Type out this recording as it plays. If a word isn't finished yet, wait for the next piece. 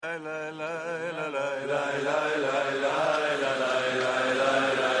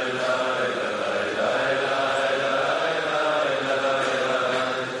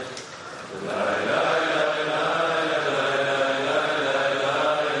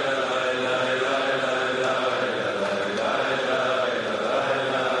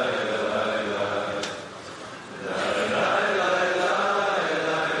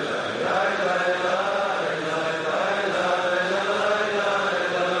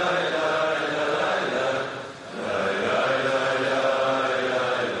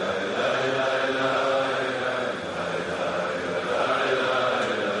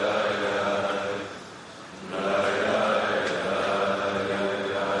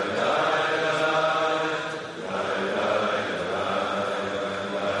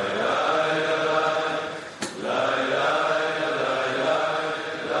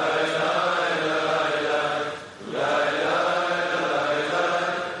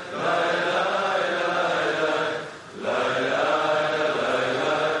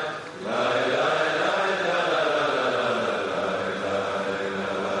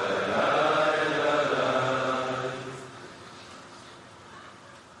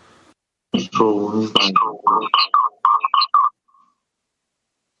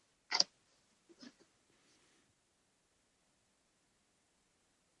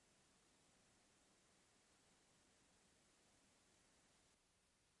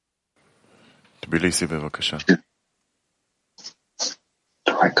תביליסי, בבקשה.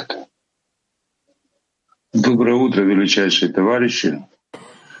 Доброе утро, величайшие товарищи.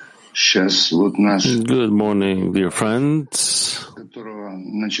 Сейчас вот наш, Good morning, dear friends. с которого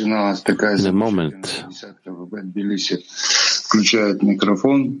начиналась такая In a замечательная moment, десятка в Тбилиси, включает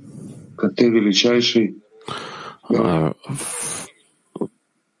микрофон. Ты величайший. our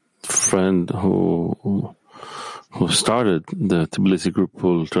friend who started the Tbilisi group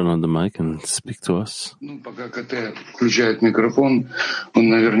will turn on the mic and speak to us. Ну, пока КТ включает микрофон, он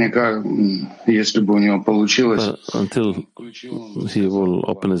наверняка, если бы у него получилось, But until he will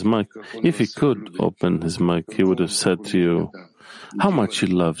open his mic, if he could open his mic, he would have said to you how much he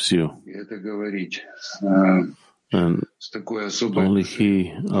loves you. и это говорить And с такой особой only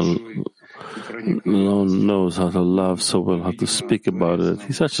he alone knows how to love so well, how to speak about it.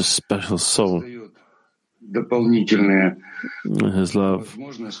 He's such a special soul. дополнительные His love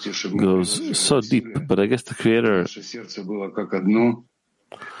возможности, чтобы goes so deep, but I guess the Creator наше сердце было как одно.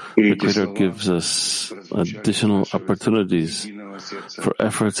 И The эти Creator слова gives us прозвучали additional из нашего opportunities единого сердца. for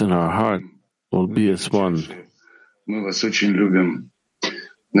efforts in our heart will be as one. Мы вас очень любим.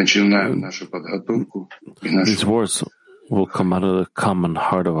 Начинаем нашу подготовку и These нашу words will come out of the common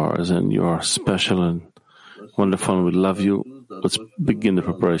heart of ours, and you are special and wonderful, and we love you. Let's begin the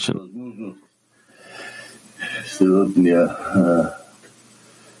preparation.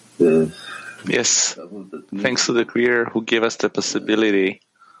 Yes, thanks to the Creator who gave us the possibility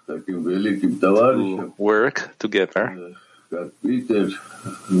to work together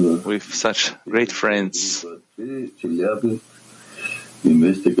with such great friends. That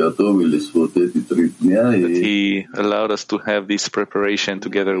he allowed us to have this preparation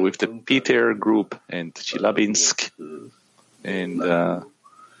together with the Peter group and Chelyabinsk. And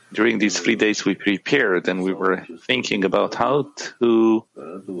during these 3 days we prepared and we were thinking about how to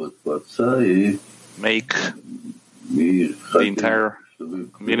make the entire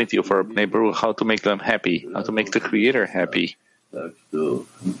community of our neighborhood, how to make them happy, how to make the Creator happy. We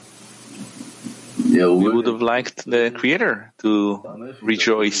would have liked the Creator to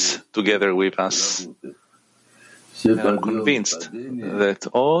rejoice together with us. And I'm convinced that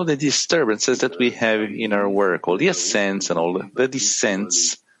all the disturbances that we have in our work, all the ascents and all the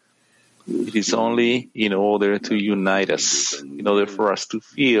descents, it is only in order to unite us, in order for us to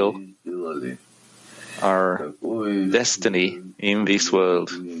feel our destiny in this world,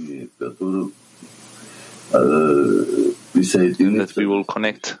 that we will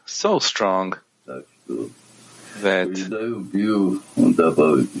connect so strong that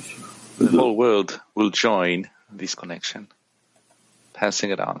the whole world will join this connection. Passing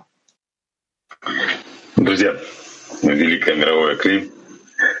it on. Друзья, великое мировое Кли.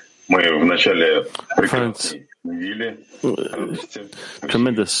 Мы в начале прекрасной недели.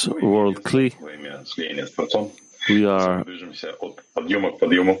 Tremendous world Kli. Слияние с Творцом. We are Движемся от подъема к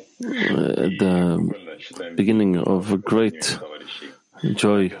подъему. at the beginning of a great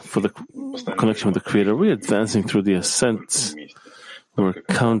joy for the connection with the Creator. We're advancing through the ascents. We're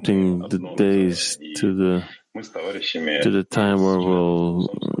counting the days to the time where we'll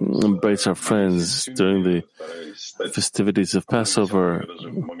embrace our friends during the festivities of Passover.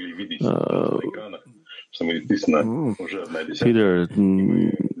 Peter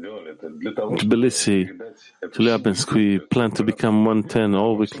Tbilisi, Chelyabinsk, we plan to become 110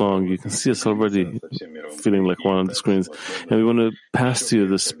 all week long. You can see us already feeling like one on the screens. And we want to pass to you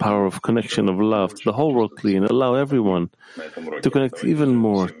this power of connection, of love to the whole world clean, and allow everyone to connect even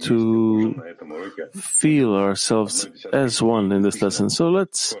more, to feel ourselves as one in this lesson. So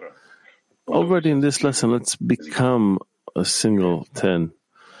let's, already in this lesson, let's become a single 10.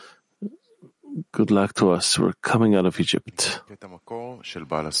 Good luck to us. We're coming out of Egypt.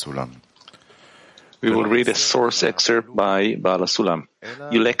 We will read a source excerpt by Baal HaSulam.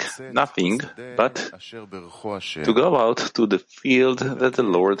 You lack nothing but to go out to the field that the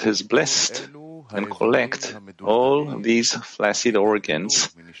Lord has blessed and collect all these flaccid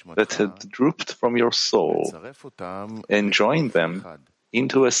organs that had drooped from your soul and join them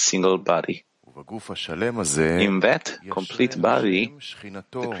into a single body. In that complete body,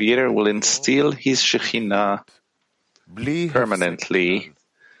 the Creator will instill His Shekhinah permanently,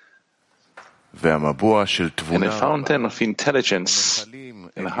 and a fountain of intelligence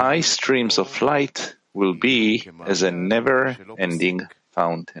and high streams of light will be as a never-ending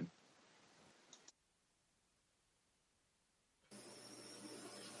fountain.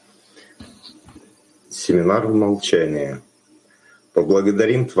 Семинар в молчании.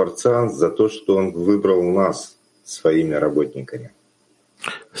 Поблагодарим Творца за то, что Он выбрал нас своими работниками.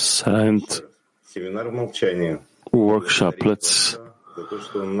 Silent Семинар в молчании. Workshop. Let's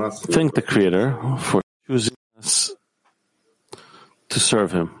thank the Creator for choosing us to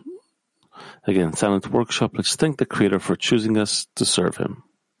serve Him. Again, silent workshop. Let's thank the Creator for choosing us to serve Him.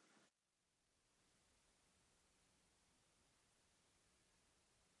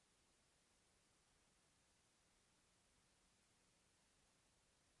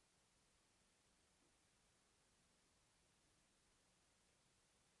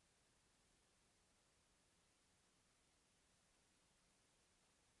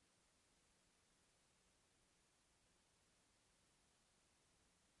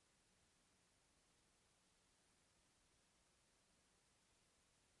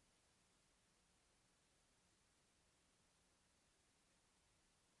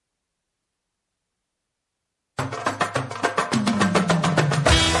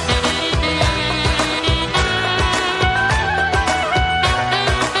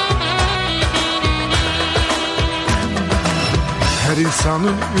 Her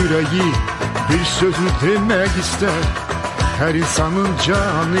insanın yüreği bir sözü demek ister. Her insanın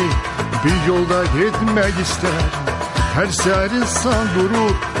canı bir yolda gitmek ister. Her seher insan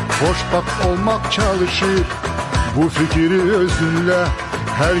durur, hoşbak olmak çalışır. Bu fikri özünle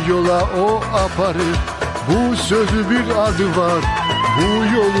her yola o aparır. Bu sözü bir adı var,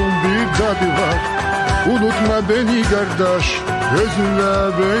 bu yolun bir tadı var. Unutma beni kardeş,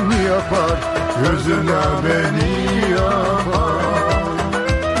 özünle beni yapar. Özünle beni yapar.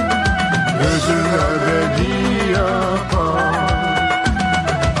 Özünle beni yapar.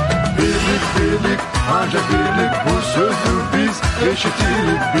 Birlik birlik ancak birlik, bu sözü biz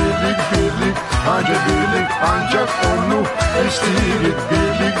eşitirik. Birlik birlik ancak birlik, ancak onu isteyirik.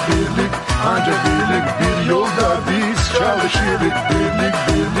 Birlik birlik ancak birlik, bir yolda biz çalışırız. Birlik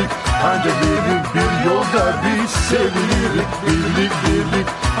birlik ancak birlik, bir yolda biz sevinirik. Birlik birlik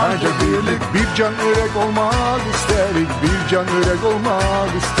ancak birlik, bir can örek olmak isterik. Bir can örek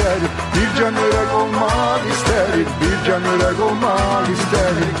olmak isterik. Bir can örek olmak isterik. Bir can örek olmak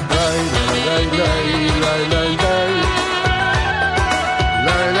isterik. Lay lay lay lay lay lay.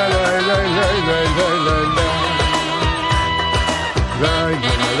 Lay lay lay lay lay lay lay lay lay. Lay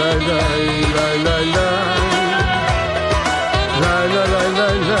lay lay lay lay lay. Lay lay lay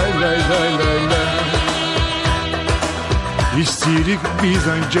lay lay lay lay lay lay. İstirik biz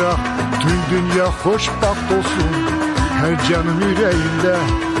ancak tüm dünya hoşbaht olsun. Her canın yüreğinde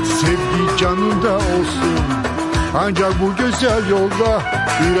sevgi canında olsun. Ancak bu güzel yolda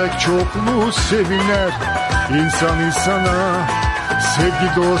yürek çokluğu seviner. İnsan insana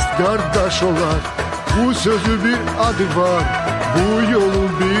sevgi dost kardeş olar. Bu sözü bir adı var, bu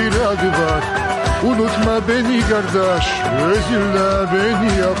yolun bir adı var. Unutma beni kardeş, özünle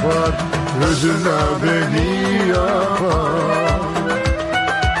beni yapar. Özünle beni yapar.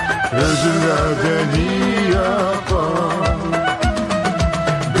 Özünle beni yapar.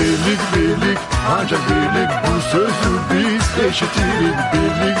 Birlik birlik ancak birlik, bu sözü biz eşitirik.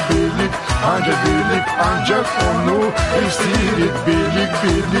 Birlik birlik ancak birlik, ancak onu isteyirik. Birlik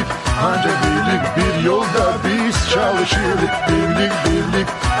birlik ancak birlik, bir yolda biz çalışırız. Birlik birlik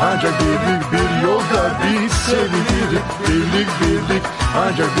ancak birlik, bir yolda biz sevinirik. Birlik birlik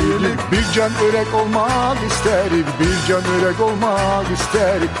ancak birlik. Bir can örek olmak isterik, bir can örek olmak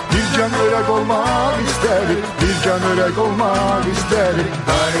isterik, bir can örek olmak isterik, bir can örek olmak isterik.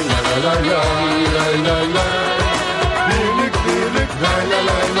 Lay lay lay lay lay lay lay. Birlik birlik lay lay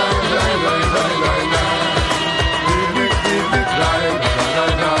lay lay lay lay lay lay lay. Birlik birlik lay lay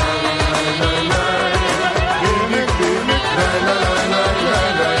lay lay lay lay. Birlik birlik lay lay lay lay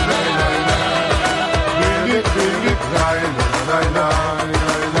lay lay lay lay. Birlik birlik lay lay lay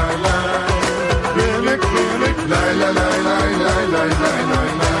lay lay lay. Birlik birlik lay lay lay lay lay lay lay lay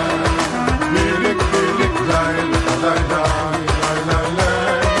lay. Birlik birlik lay lay lay lay lay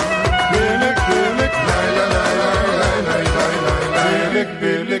lay. Birlik birlik lay lay lay lay lay lay lay. Birlik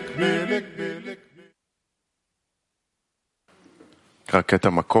birlik birlik. קרקט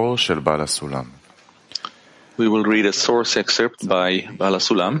המקור של בעל הסולם. We will read a source excerpt by Baal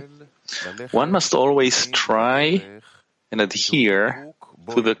HaSulam. One must always try and adhere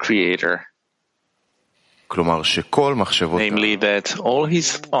to the Creator, כלומר שכל מחשבותיו, namely that all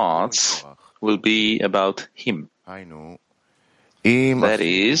his thoughts will be about him. היינו, אם That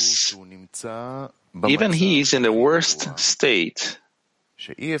is, שהוא נמצא even he במצב is in the worst state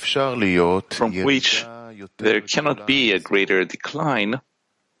שאי אפשר להיות from which ירידה יותר there cannot גדולה, be a greater decline,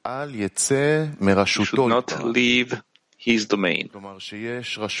 אל יצא should מרשותו not יתברך. leave his domain. כלומר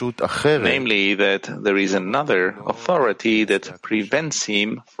שיש רשות אחרת Namely, that there is another authority that prevents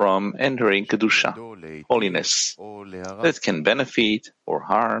him from entering Kedusha, holiness, או להרע that can benefit or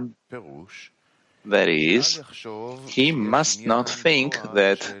harm. פירוש, That is, אל יחשוב he must not think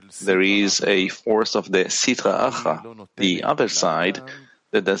that there is a force of the Sitra Achra, the other side,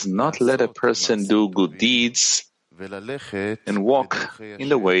 that does not let a person do good deeds וללכת and walk בדרכי in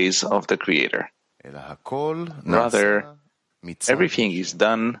the השם. ways of the Creator. אלא הכל Rather, נעשה מצד everything is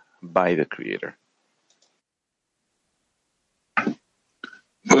done by the Creator.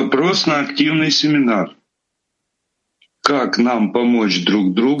 Вопрос на активный семинар. Как нам помочь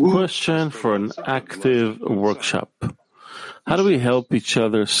друг другу Question for an active workshop. How do we help each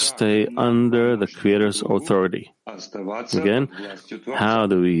other stay under the Creator's authority? оставаться Again, властью Творца? how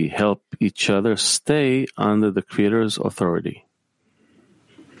do we help each other stay under the Creator's authority?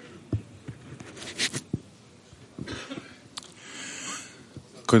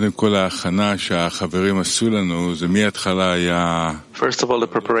 קודם כל ההכנה שהחברים עשו לנו זה מההתחלה היה First of all, the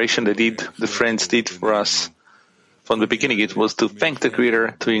preparation the friends did for us from the beginning, it was to thank the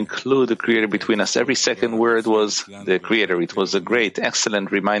Creator, to include the Creator between us. Every second word was the Creator. It was a great,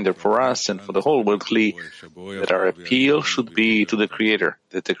 excellent reminder for us and for the whole world that our appeal should be to the Creator,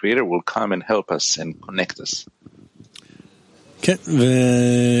 that the Creator will come and help us and connect us. כן,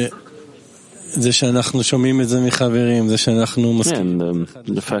 וזה שאנחנו שומעים את זה מחברים, זה שאנחנו מסכימים. And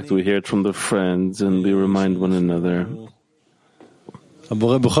the fact that we hear it from the friends and we remind one another.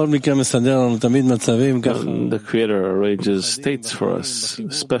 הבורא בכל מקרה מסדר לנו תמיד מצבים ככה. The Creator arranges states for us,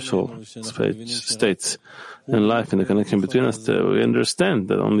 special states in life, in the connection between us, that we understand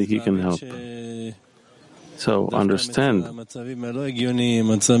that only He can help. So understand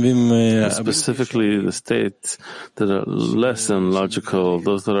specifically the states that are less than logical,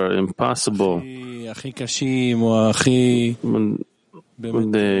 those that are impossible,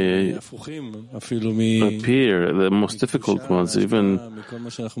 when they appear, the most difficult ones, even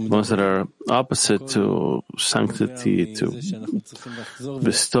ones that are opposite to sanctity, to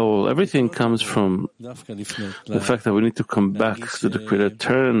bestowal, everything comes from the fact that we need to come back to the Creator,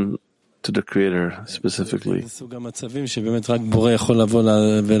 turn to the Creator specifically. Feel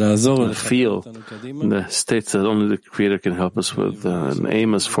the states that only the Creator can help us with and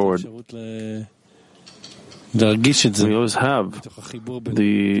aim us forward. We always have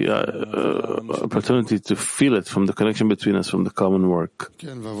the opportunity to feel it from the connection between us, from the common work.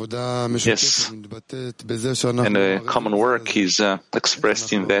 Yes, and the common work is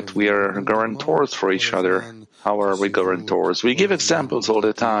expressed in that we are guarantors for each other. How are we guarantors? We give examples all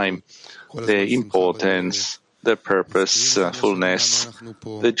the time. The importance, the purpose, fullness,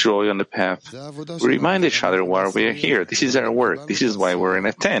 the joy on the path. We remind each other why we are here. This is our work. This is why we're in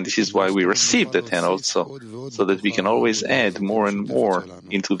a tent. This is why we receive the tent also, so that we can always add more and more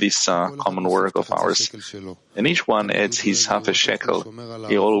into this common work of ours. And each one adds his half a shekel.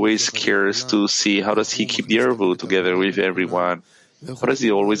 He always cares to see how does he keep the Ervu together with everyone. How does he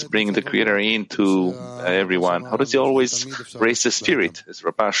always bring the Creator into everyone? How does he always raise the spirit? As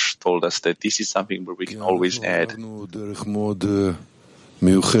Rabash told us that this is something where we can always add. We've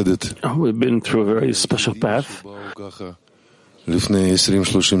been through a very special path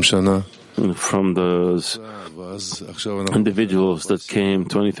from those individuals that came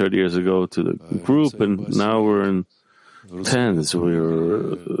 20, 30 years ago to the group, and now we're in tens.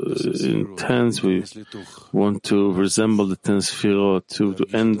 We're in tens. We want to resemble the 10 Sefirot, to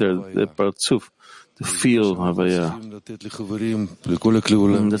enter the Partzuf, to feel Havaya.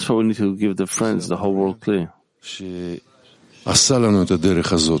 And that's why we need to give the friends the whole world Kli.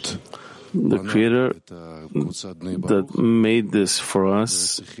 The Creator that made this for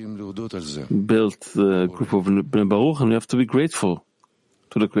us built the group of Bnei Baruch, and we have to be grateful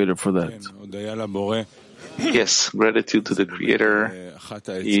to the Creator for that. Yes, gratitude to the Creator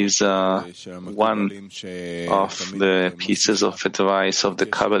is one of the pieces of advice of the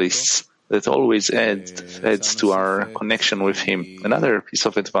Kabbalists that always adds to our connection with Him. Another piece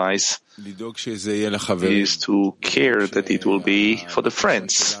of advice is to care that it will be for the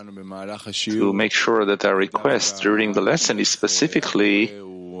friends, to make sure that our request during the lesson is specifically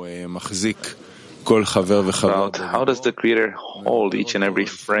about how does the Creator hold each and every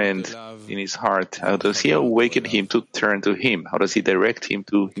friend in his heart? How does He awaken him to turn to Him? How does He direct him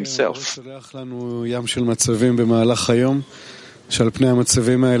to Himself? שעל פני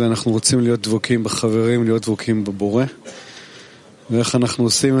המצבים האלה אנחנו רוצים להיות דבוקים בחברים, להיות דבוקים בבורא. ואיך אנחנו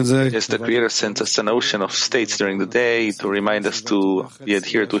עושים את זה? Yes, the Creator sends us an ocean of states during the day to remind us to be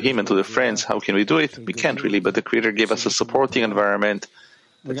adhere to Him and to the friends. How can we do it? We can't really, but the Creator gave us a supporting environment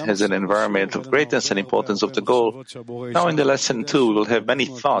that has an environment of greatness and importance of the goal. Now in the lesson too, we will have many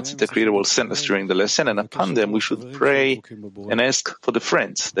thoughts that the Creator will send us during the lesson, and upon them we should pray and ask for the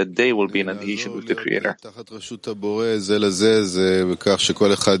friends that they will be in adhesion with the Creator. To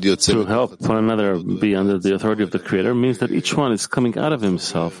help one another be under the authority of the Creator means that each one is coming out of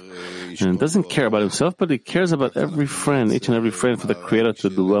himself and doesn't care about himself, but he cares about every friend, each and every friend, for the Creator to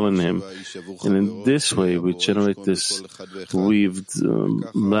dwell in him. And in this way, we generate this weaved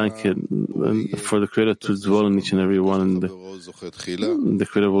blanket for the Creator to dwell in each and every one. And the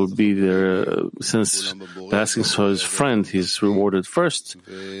Creator will be there. Since asking for his friend, he's rewarded first.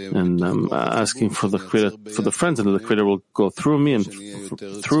 And I'm asking for the Creator, for the friends, and the Creator will go through me, and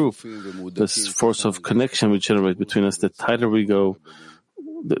through this force of connection we generate between us. The tighter we go,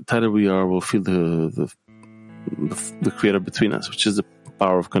 the tighter we are, we'll feel the Creator between us, which is the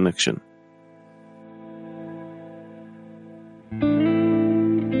power of connection.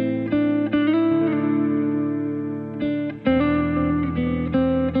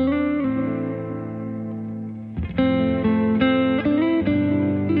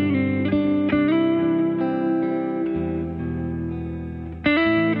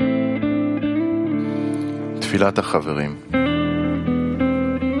 תפילת החברים.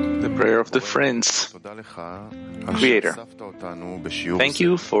 Prayer of the friends. Creator, thank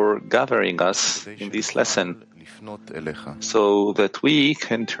you for gathering us in this lesson so that we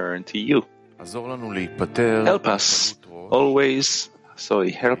can turn to you. Help us always,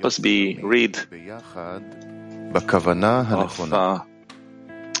 help us be rid of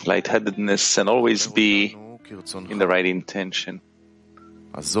lightheadedness and always be in the right intention.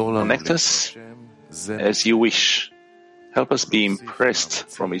 Connect us as you wish. Help us be impressed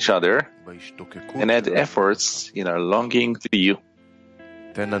from each other and add efforts in our longing to you.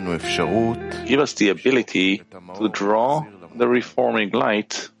 Give us the ability to draw the reforming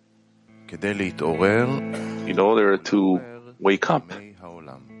light in order to wake up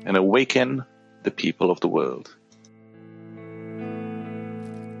and awaken the people of the world.